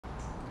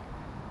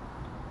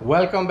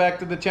Welcome back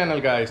to the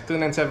channel, guys.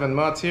 297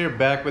 Mods here,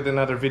 back with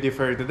another video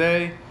for you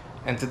today.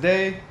 And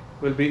today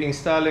we'll be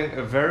installing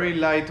a very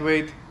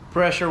lightweight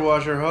pressure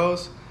washer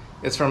hose.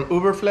 It's from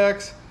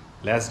UBERFLEX.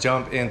 Let's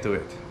jump into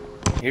it.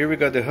 Here we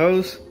got the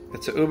hose.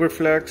 It's a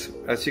UBERFLEX,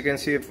 as you can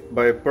see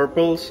by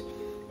purples.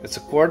 It's a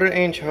 1/4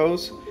 inch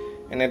hose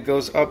and it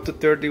goes up to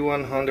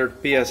 3100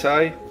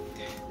 psi,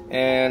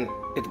 and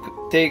it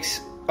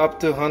takes up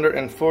to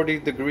 140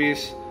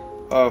 degrees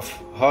of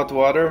hot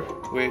water,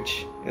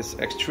 which is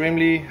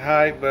extremely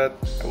high, but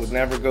I would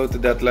never go to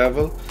that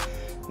level.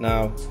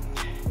 Now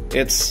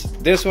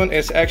this one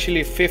is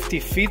actually 50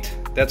 feet,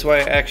 that's why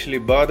I actually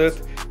bought it,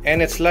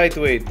 and it's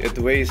lightweight. It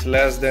weighs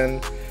less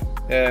than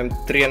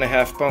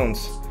 3.5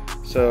 pounds.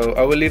 So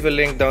I will leave a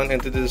link down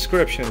into the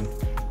description.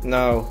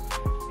 Now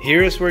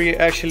here is where you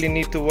actually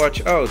need to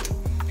watch out.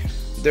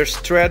 There's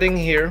threading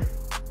here,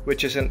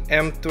 which is an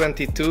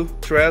M22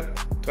 thread,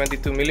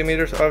 22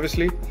 millimeters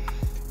obviously,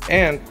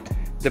 and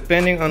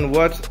depending on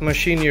what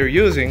machine you're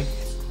using,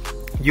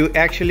 you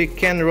actually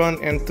can run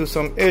into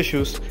some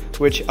issues,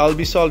 which I'll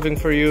be solving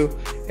for you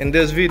in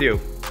this video.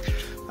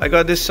 I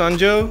got this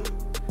Joe.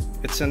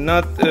 It's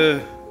not a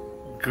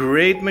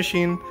great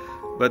machine,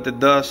 but it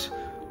does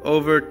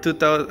over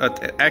 2000,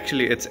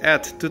 actually it's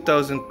at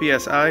 2000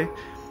 psi,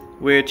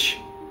 which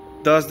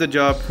does the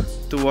job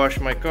to wash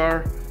my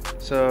car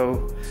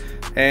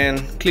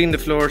and clean the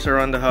floors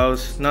around the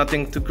house.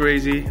 Nothing too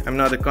crazy. I'm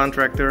not a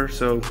contractor,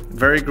 so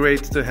very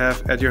great to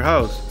have at your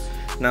house.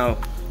 Now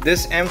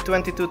this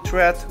M22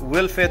 thread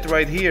will fit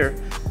right here,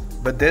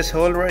 but this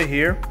hole right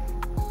here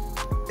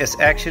is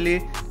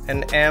actually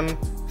an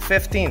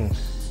M15,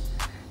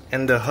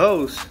 and the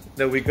hose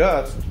that we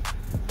got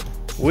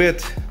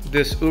with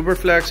this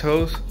UBERFLEX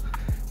hose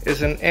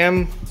is an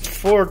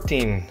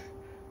M14.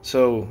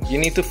 So you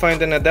need to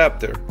find an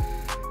adapter.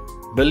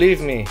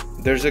 Believe me,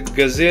 there's a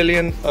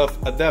gazillion of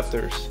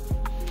adapters.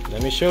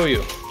 Let me show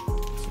you.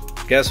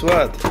 Guess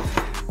what?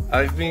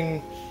 I've been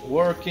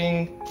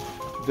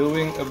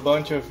doing a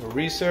bunch of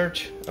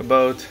research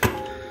about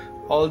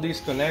all these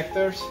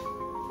connectors,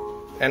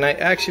 and I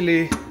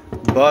actually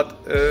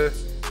bought a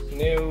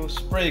new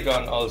spray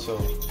gun also.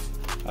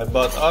 I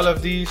bought all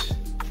of these.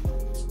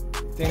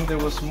 I think there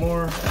was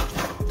more.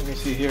 Let me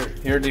see here.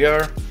 Here they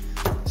are.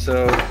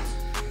 So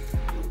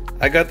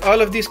I got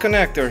all of these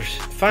connectors.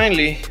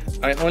 Finally,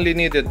 I only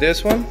needed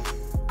this one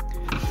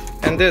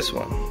and this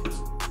one.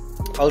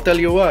 I'll tell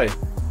you why.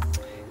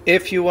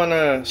 If you want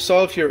to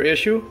solve your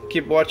issue,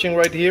 keep watching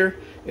right here.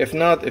 If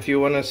not, if you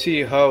want to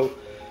see how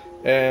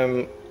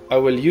I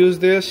will use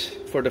this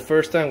for the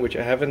first time, which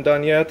I haven't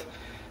done yet,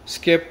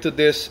 skip to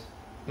this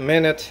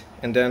minute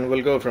and then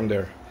we'll go from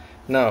there.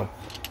 Now,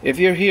 if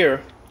you're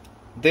here,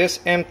 this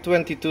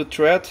M22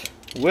 thread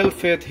will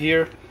fit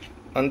here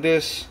on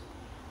this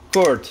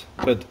cord,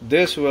 but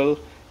this will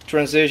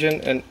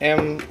transition an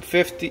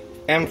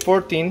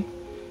M14,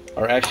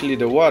 or actually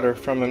the water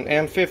from an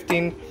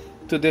M15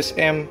 to this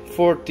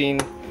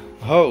M14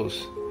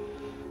 hose.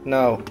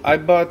 Now I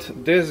bought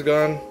this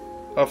gun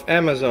off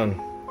Amazon,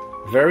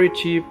 very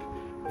cheap,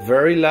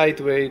 very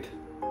lightweight,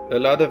 a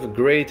lot of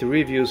great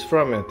reviews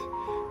from it.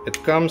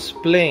 It comes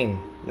plain.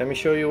 Let me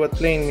show you what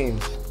plain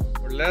means.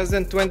 For less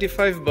than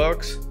 25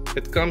 bucks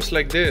it comes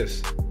like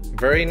this,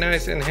 very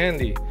nice and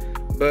handy.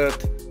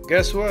 But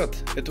guess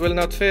what? It will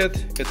not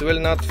fit. It will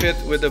not fit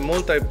with the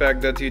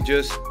multi-pack that you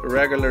just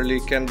regularly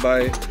can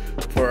buy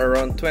for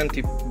around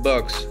 20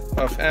 bucks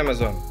off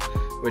Amazon,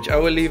 which I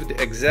will leave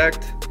the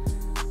exact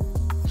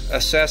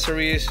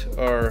accessories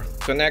or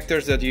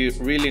connectors that you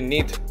really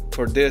need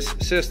for this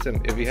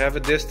system. If you have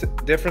a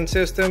different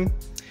system,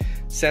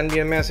 send me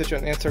a message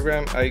on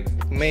Instagram. I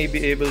may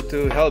be able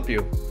to help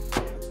you.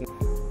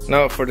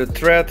 Now for the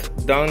thread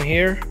down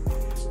here,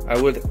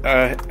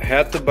 I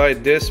had to buy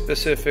this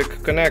specific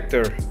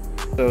connector.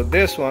 So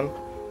this one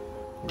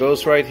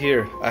goes right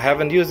here. I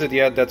haven't used it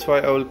yet, that's why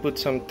I will put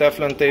some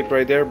Teflon tape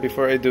right there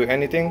before I do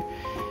anything.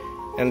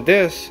 And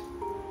this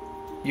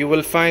you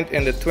will find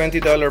in the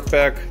 $20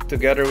 pack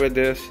together with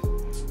this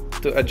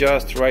to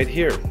adjust right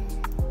here.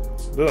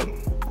 Boom.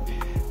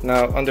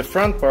 Now on the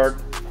front part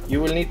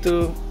you will need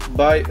to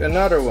buy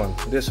another one.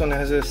 This one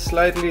has a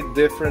slightly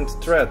different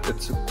thread.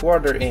 It's a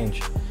 1/4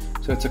 inch.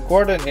 So it's a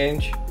 1/4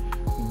 inch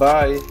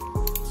by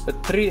a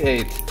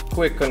 3/8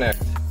 quick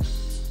connect.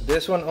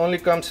 This one only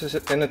comes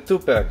in a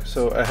 2-pack,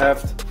 so I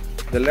have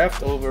the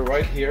leftover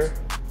right here.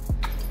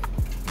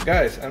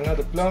 Guys, I'm not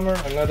a plumber,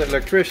 I'm not an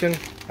electrician.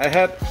 I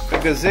had a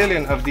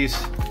gazillion of these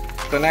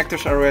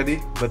connectors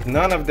already, but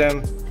none of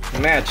them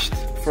matched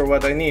for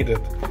what I needed.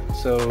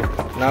 So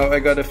now I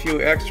got a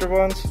few extra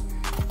ones,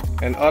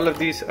 and all of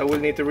these I will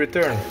need to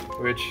return,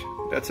 which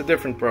that's a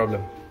different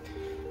problem.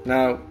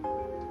 Now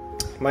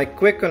my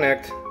quick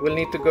connect will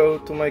need to go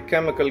to my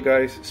chemical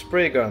guy's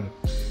spray gun,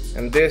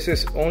 and this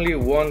is only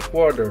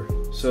 1/4,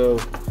 so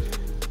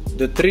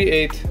the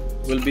 3/8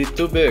 will be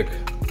too big.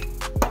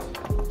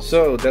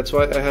 So that's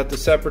why I had to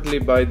separately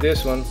buy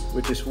this one,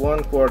 which is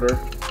 1/4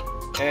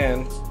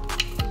 and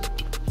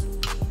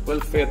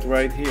will fit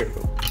right here.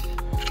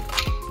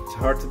 It's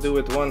hard to do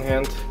with one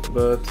hand,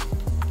 but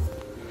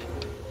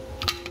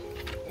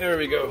There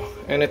we go,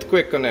 and it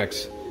quick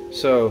connects.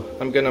 So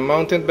I'm gonna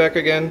mount it back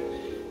again,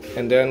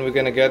 and then we're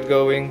gonna get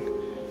going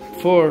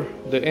for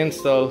the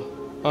install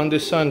on the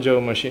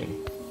Sanjo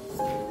machine.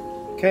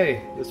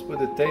 Okay, let's put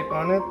the tape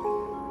on it.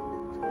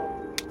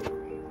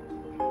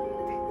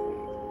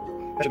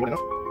 That should be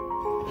enough.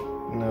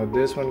 Now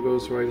this one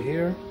goes right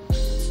here.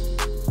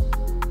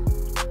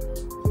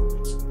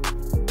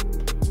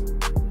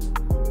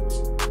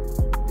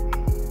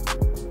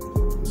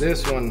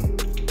 This one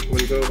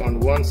will go on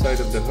one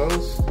side of the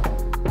hose.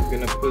 I'm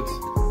gonna put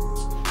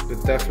the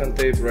Teflon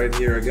tape right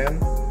here again.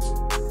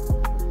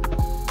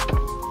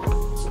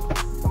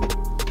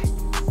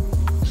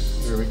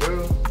 There we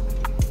go.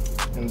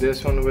 And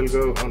this one will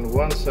go on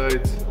one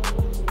side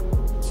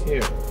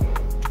here.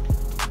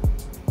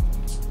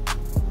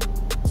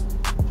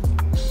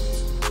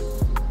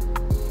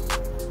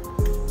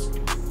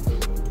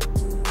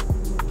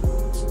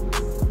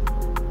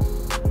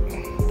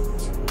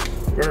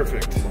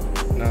 Perfect.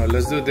 Now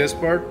let's do this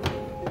part.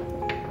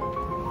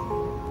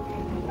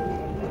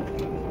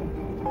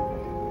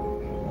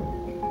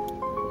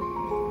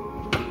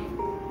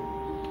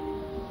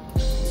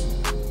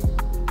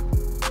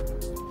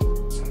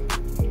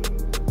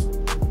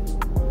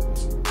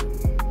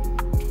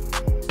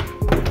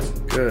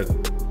 Good.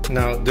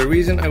 Now the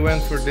reason I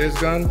went for this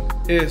gun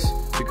is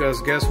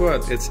because guess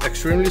what? It's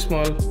extremely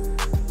small,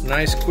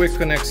 nice quick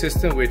connect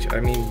system, which I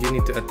mean you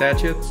need to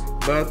attach it,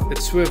 but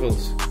it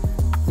swivels,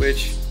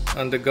 which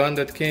on the gun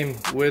that came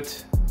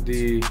with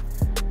the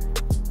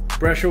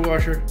pressure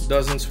washer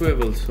doesn't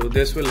swivel, so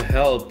this will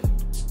help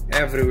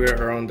everywhere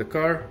around the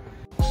car.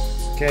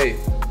 Okay,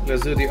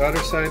 let's do the other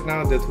side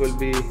now that will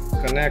be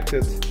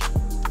connected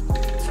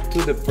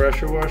to the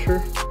pressure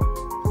washer.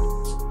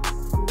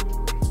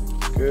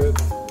 Good.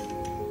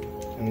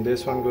 And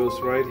this one goes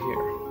right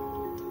here.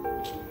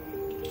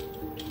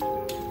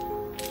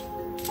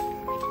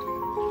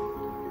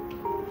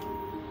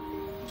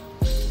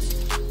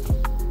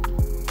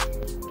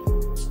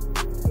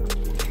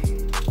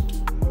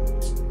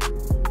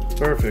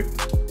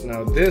 Perfect.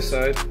 Now this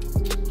side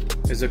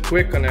is a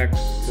quick connect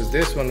because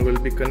this one will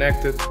be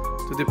connected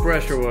to the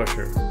pressure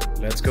washer.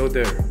 Let's go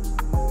there.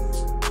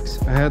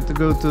 I had to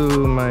go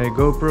to my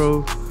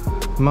GoPro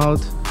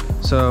mount.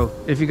 So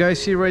if you guys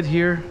see right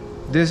here,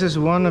 this is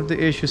one of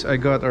the issues I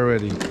got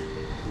already.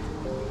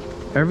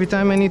 Every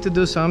time I need to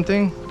do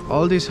something,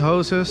 all these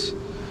hoses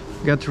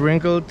get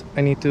wrinkled.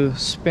 I need to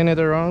spin it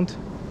around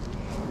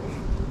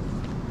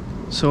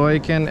so I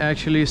can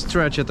actually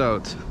stretch it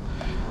out.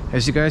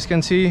 As you guys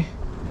can see,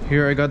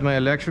 here I got my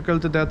electrical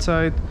to that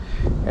side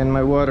and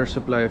my water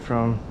supply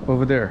from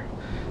over there.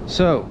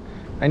 So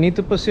I need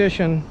to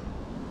position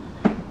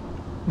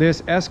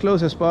this as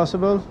close as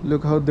possible.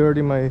 Look how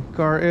dirty my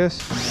car is.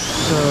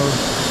 So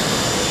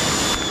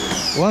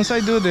once I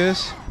do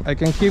this, I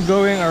can keep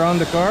going around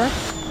the car,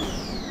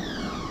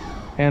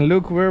 and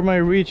look where my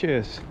reach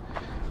is.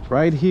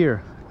 Right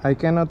here. I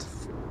cannot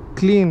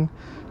clean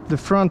the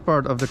front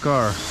part of the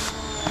car.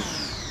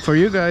 For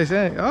you guys,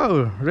 hey,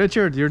 oh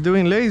Richard, you're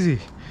doing lazy,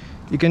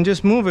 you can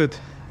just move it.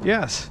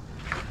 Yes,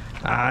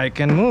 I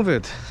can move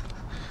it,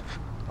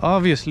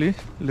 obviously.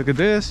 Look at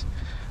this.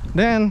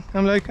 Then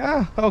I'm like,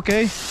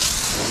 okay,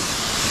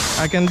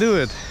 I can do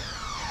it.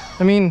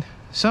 I mean,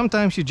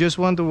 sometimes you just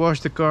want to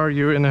wash the car,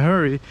 you're in a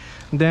hurry.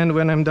 Then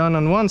when I'm done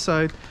on one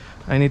side,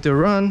 I need to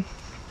run,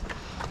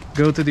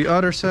 go to the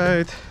other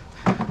side,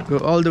 go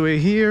all the way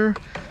here,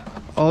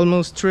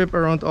 almost trip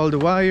around all the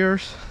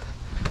wires,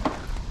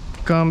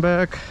 come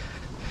back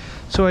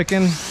so I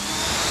can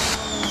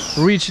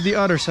reach the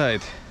other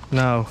side.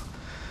 Now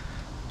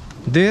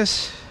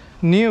this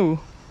new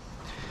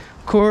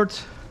cord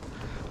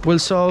will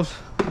solve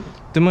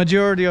the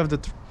majority of the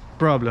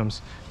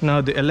problems.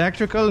 Now the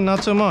electrical,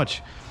 not so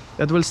much,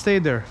 that will stay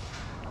there,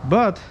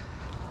 but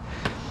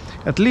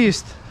at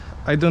least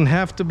I don't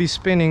have to be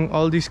spinning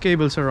all these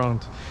cables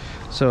around.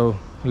 So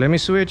let me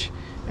switch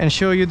and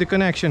show you the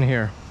connection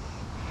here.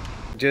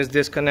 Just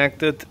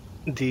disconnected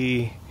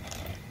the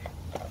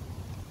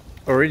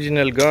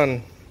original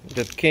gun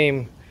that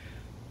came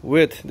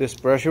with this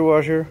pressure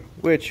washer,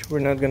 which we're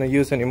not gonna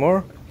use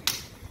anymore,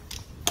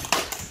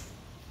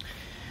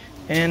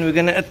 and we're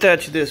gonna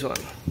attach this one.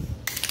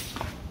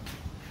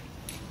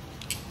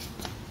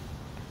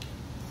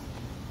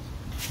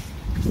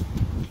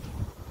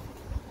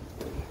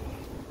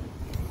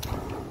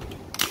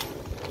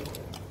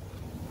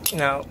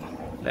 Now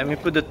let me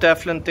put the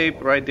Teflon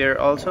tape right there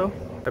also.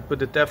 I put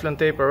the Teflon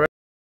tape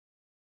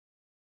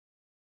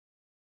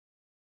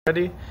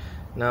already.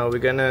 Now we're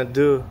gonna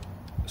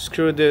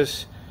screw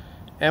this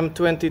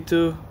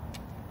M22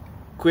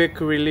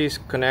 quick release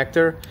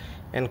connector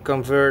and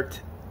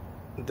convert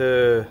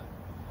the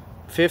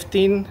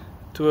 15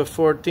 to a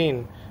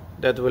 14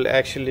 that will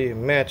actually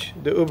match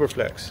the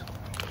UBERFLEX.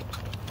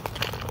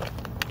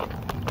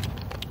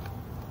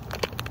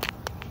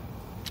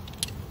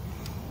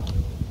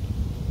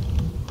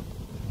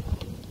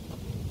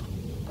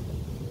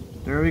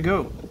 There we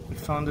go, we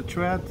found the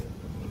thread.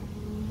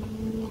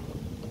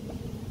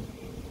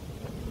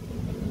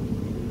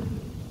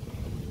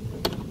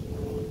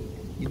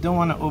 don't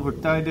want to over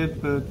tight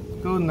it, but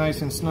go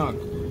nice and snug.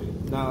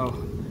 Now,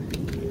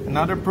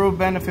 another pro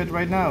benefit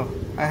right now,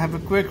 I have a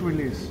quick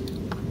release.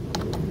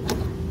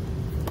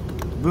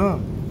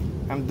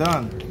 Boom, I'm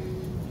done.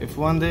 If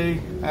one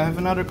day I have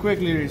another quick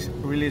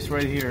release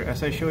right here,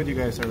 as I showed you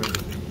guys already.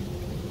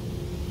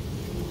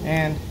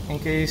 And in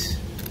case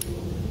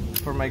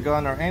for my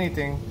gun or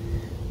anything,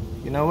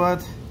 you know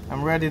what?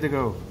 I'm ready to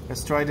go.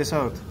 Let's try this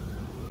out.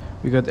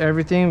 We got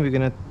everything. We're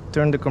gonna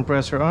turn the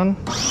compressor on.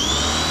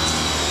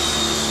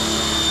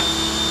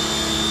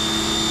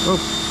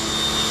 Oh.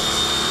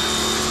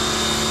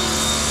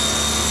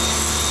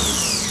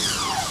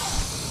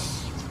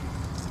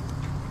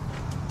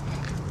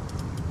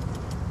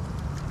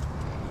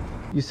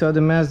 You saw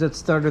the mess that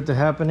started to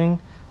happening.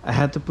 I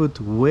had to put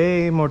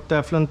way more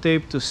Teflon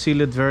tape to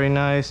seal it very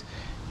nice.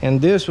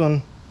 And this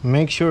one,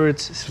 make sure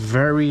it's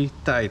very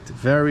tight,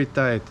 very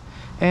tight.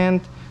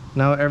 And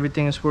now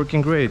everything is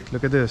working great.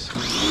 Look at this.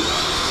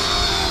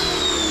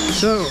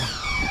 So,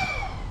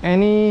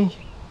 any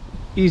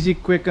easy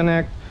quick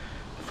connect,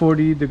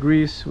 40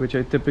 degrees, which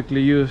I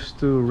typically use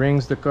to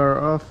rinse the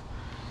car off.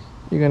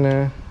 You're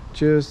gonna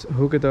just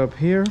hook it up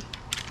here.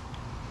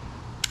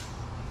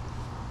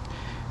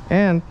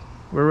 And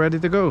we're ready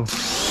to go.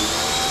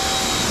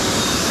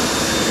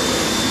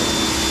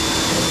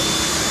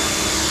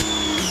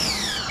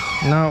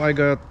 Now I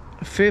got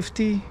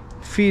 50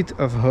 feet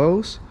of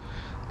hose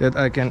that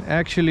I can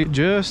actually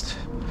just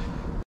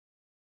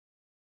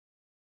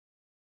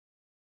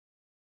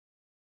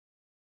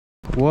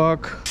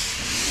walk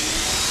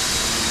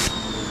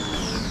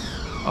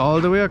all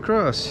the way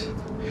across.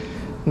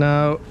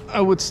 Now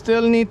I would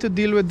still need to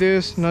deal with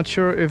this. Not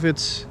sure if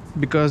it's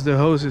because the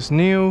hose is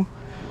new.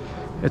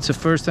 It's the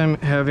first time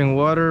having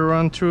water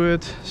run through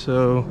it,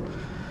 so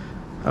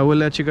I will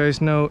let you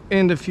guys know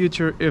in the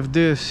future if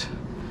this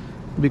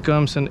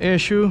becomes an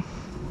issue.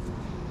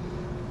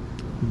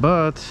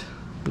 But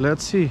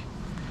let's see.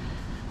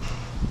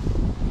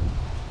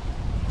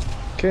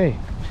 Okay,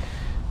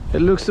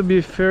 it looks to be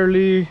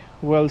fairly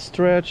well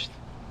stretched.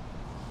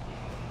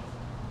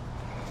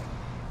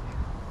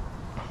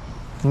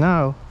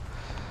 Now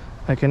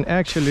I can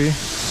actually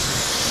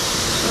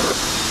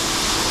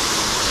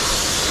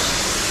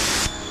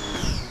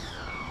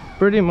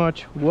pretty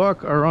much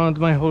walk around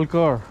my whole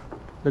car.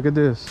 Look at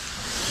this.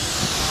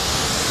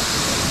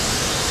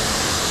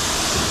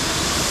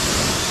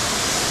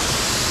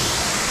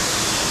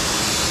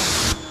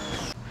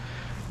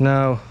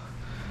 Now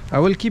I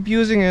will keep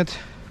using it,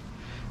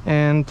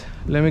 and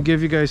let me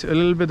give you guys a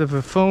little bit of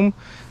a foam,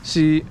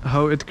 see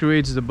how it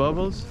creates the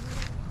bubbles.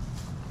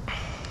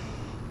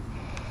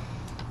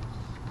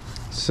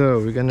 So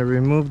we're gonna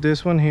remove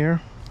this one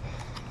here.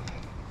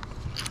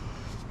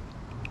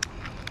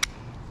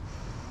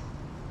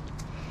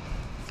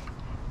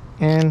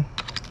 And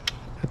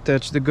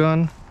attach the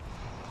gun.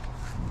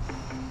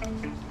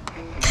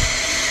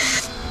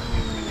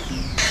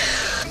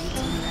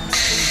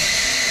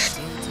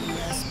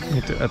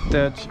 Need to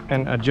attach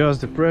and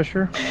adjust the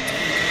pressure.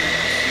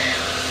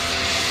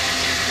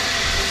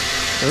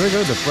 There we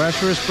go, the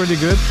pressure is pretty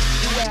good.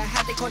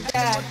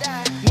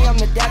 Me, I'm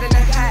the dad in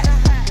the hat.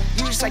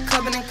 You just like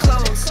clubbing and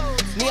clothes.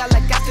 Me, I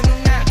like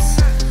afternoon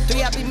naps.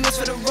 3, I be missed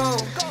for the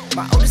road.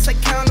 My oldest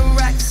like counting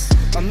racks.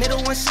 My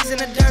middle one, she's in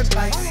a dirt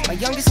bike. My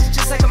youngest is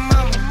just like a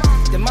mama.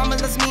 The mama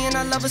loves me and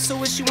I love her,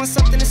 so if she wants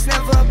something, it's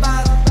never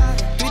about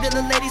her. 3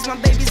 little ladies, my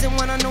babies, and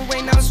 1 on the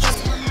way, now I'm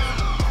stressed.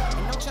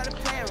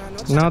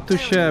 Not too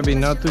shabby,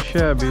 not too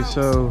shabby.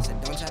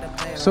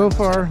 So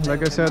far,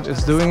 like I said,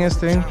 it's doing its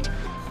thing.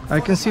 I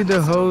can see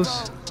the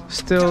hose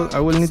still. I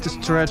will need to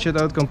stretch it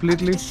out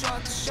completely,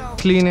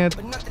 clean it,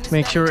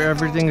 make sure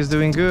everything is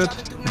doing good.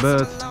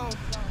 But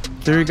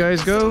there you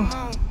guys go.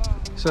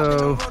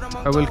 So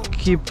I will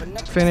keep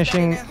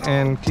finishing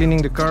and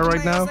cleaning the car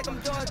right now.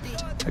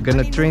 I'm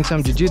gonna train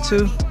some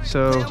jiu-jitsu.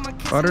 So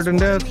other than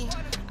that,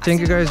 thank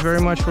you guys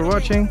very much for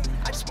watching.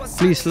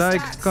 Please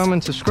like,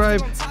 comment,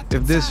 subscribe.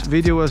 If this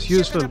video was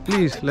useful,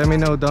 please let me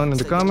know down in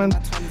the comment,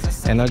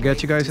 and I'll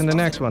get you guys in the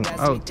next one.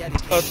 Out.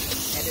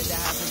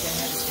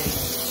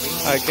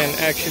 I can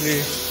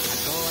actually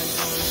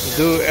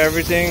do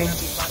everything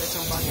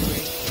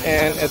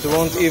and it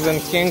won't even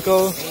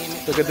kinkle.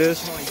 Look at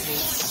this.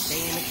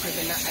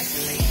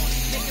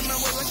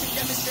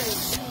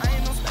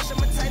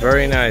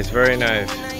 Very nice, very nice.